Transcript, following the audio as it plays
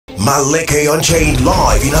Maleke Unchained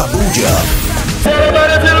live in Abuja.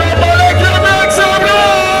 Everybody, if you love Maleke, make some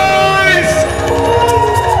noise!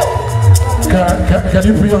 Can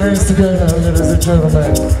you put your hands together, ladies and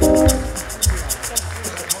gentlemen?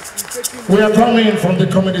 We are coming from the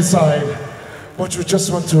comedy side, but we just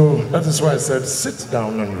want to, that is why I said, sit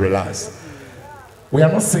down and relax. We are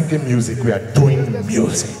not singing music, we are doing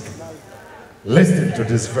music. Listen to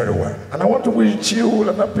this very well. And I want to wish you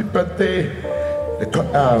a happy birthday,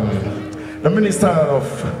 the Minister of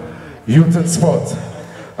Youth and Sport.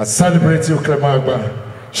 I celebrate you, Clemagba.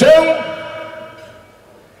 Shew!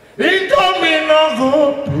 Indomie no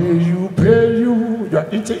go pay you. You are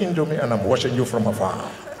eating Indomie and I'm watching you from afar.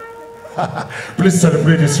 Please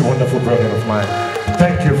celebrate this wonderful brother of mine.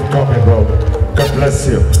 Thank you for coming, bro. God bless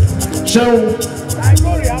you. Shew,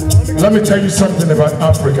 let me tell you something about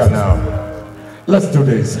Africa now. Let's do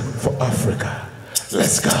this for Africa.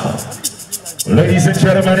 Let's go. Ladies and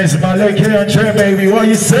gentlemen, it's Maleke Unchained, baby. What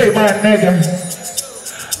you say, my nigga?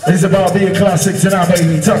 It's about to be a classic tonight,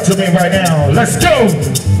 baby. Talk to me right now. Let's go.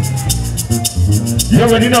 You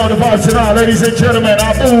already know the vibe tonight, ladies and gentlemen.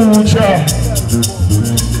 Abuja.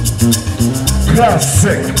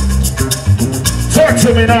 Classic. Talk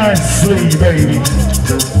to me nicely, baby.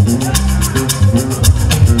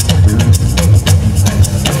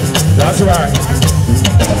 That's right.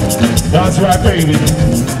 That's right, baby.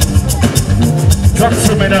 Talk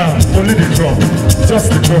to me now. Only the drum.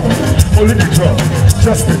 Just the drum. Only the drum.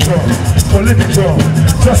 Just the drum. Only the drum.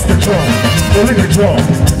 Just the drum. Only the drum.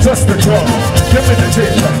 Just the drum. Give me the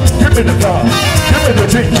ginger. Give me the bar. Give me the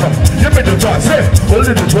ginger. Give me the bar. Say,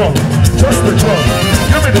 only the drum. Just the drum.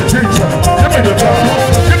 Give me the ginger. Give me the bar.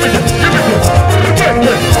 Give me the.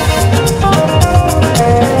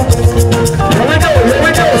 Here we go. Here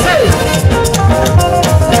we go. Say.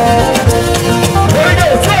 Here we go.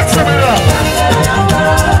 Talk to me now.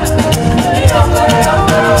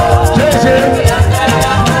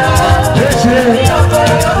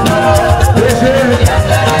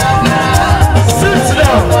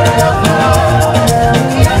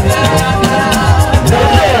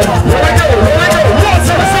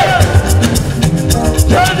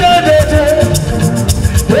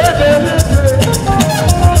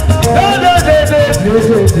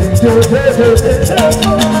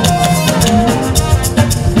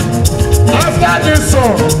 After this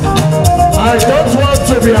song, I don't want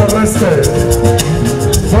to be arrested,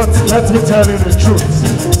 but let me tell you the truth.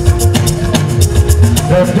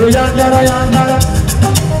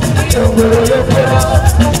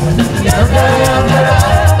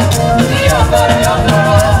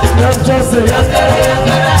 Them just say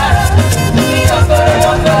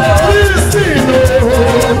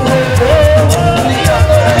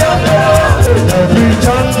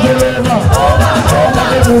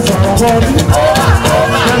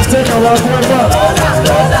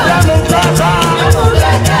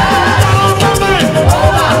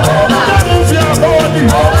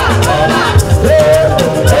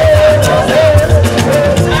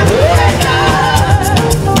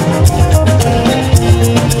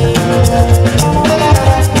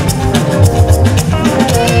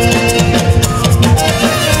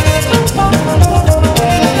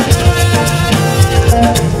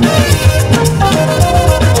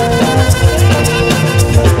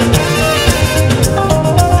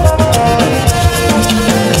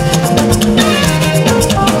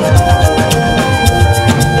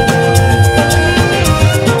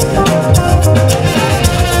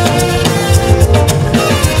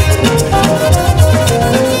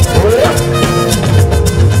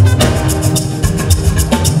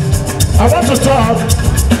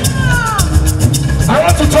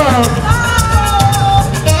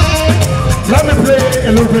let me play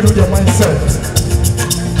a little bit with your mindset.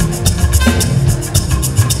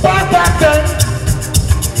 Back then,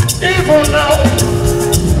 even now,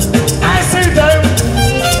 I see them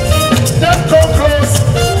come close,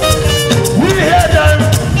 we hear them,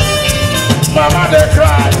 mama they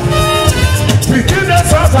cry, begin to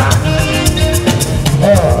suffer.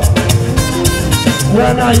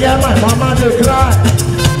 When I hear my mama they cry,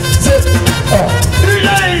 say,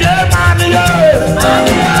 yeah, mommy,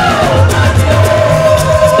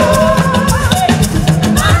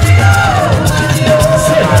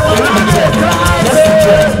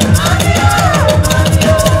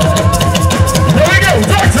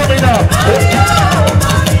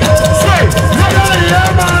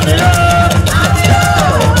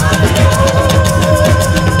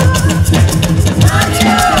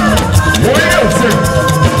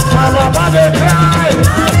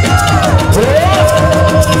 Oh!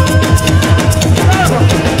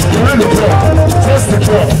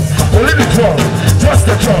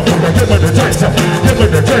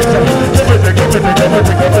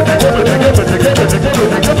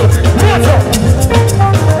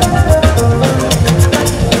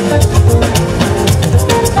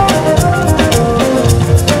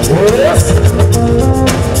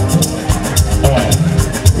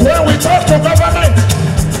 When we talk to government,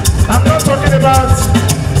 I'm not talking about,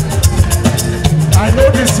 I know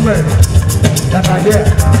this man that are here.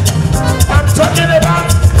 I'm talking about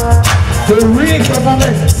the real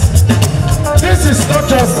government. This is not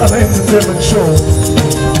just an entertainment show.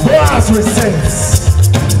 Go as we sense.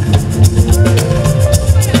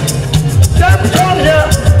 Them come here,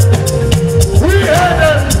 we hear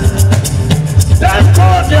them. Them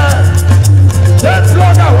come here, them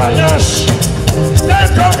flog our yash. Them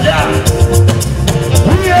come here,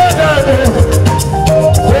 we hear them.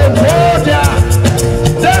 Them go there,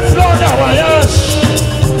 them flog our yash.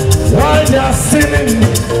 While they are singing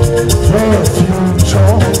the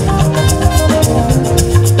future.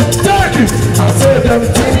 Take it, I say them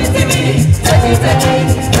take it,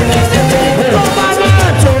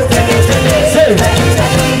 say,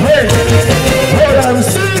 hey, what I'm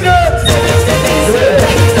singing,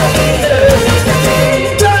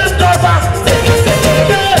 them go back,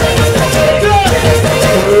 here we go,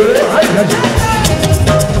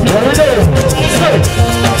 say.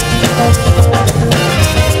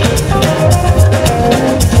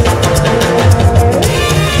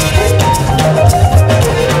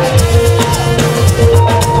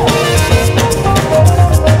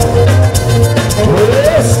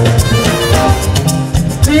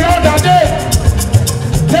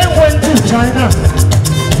 China,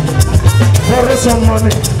 borrow some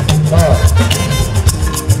money.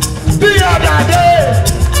 The other day,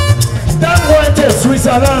 they went to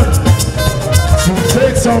Switzerland to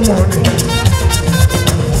take some money.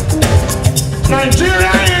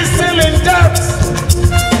 Nigeria is still in debt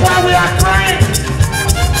while we are crying.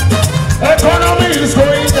 Economy is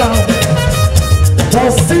going down.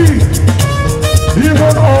 But see,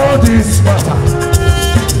 even all this matter.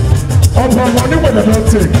 Upon money when they don't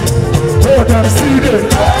take. Oh, them see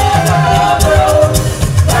it.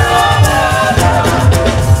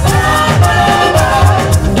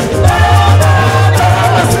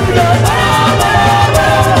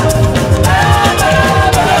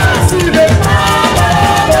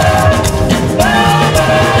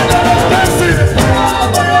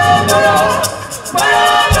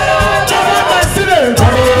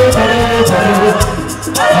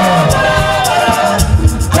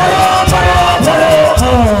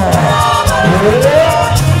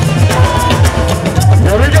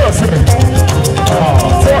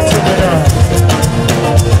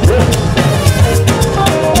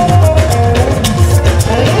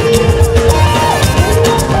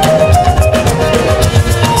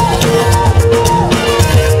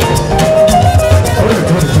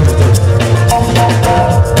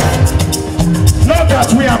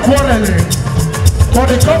 For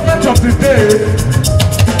the government of the day,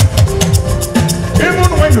 even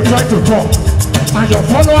when you try to talk and your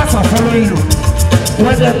followers are following you,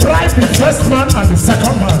 when they bribe the first man and the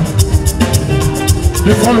second man,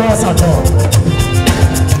 the followers are gone.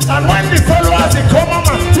 And when the followers, the common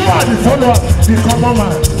man, who are the followers? The common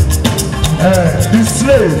man, the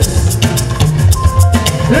slaves.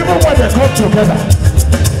 Even when they come together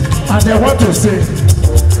and they want to say,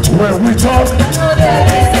 when we talk,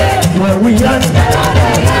 when we yarn,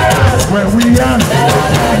 when we yarn,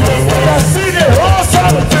 see the whole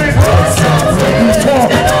something. When we talk,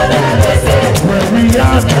 when we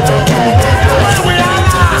yarn, when we yarn,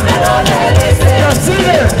 see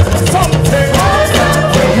the something.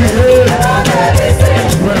 When we hear,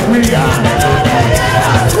 when we yarn,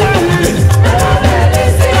 when we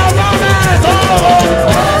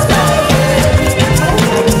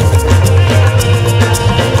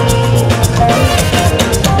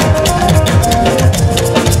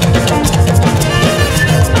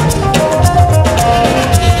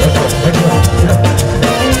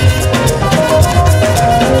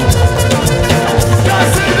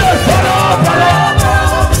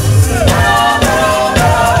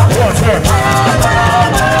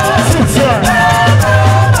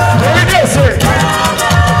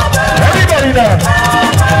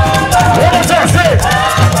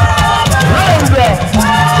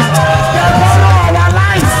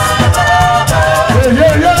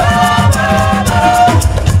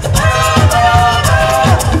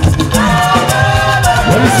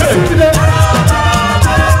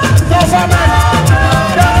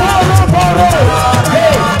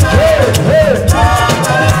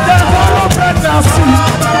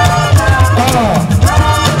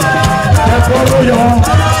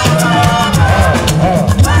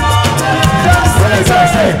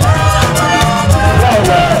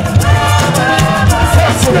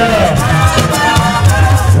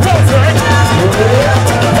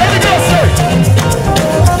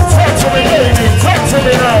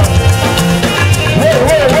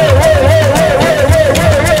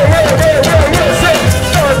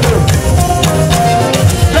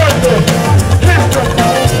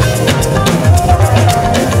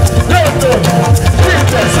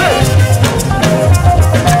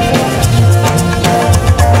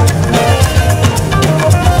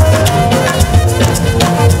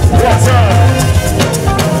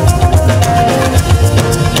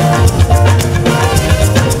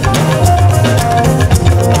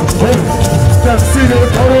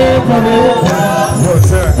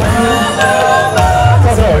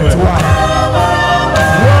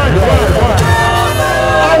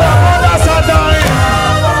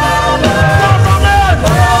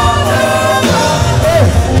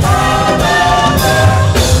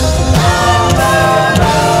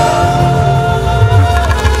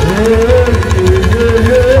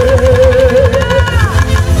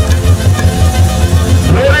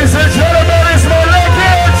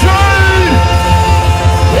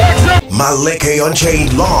Maleke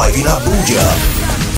Unchained live in Abuja.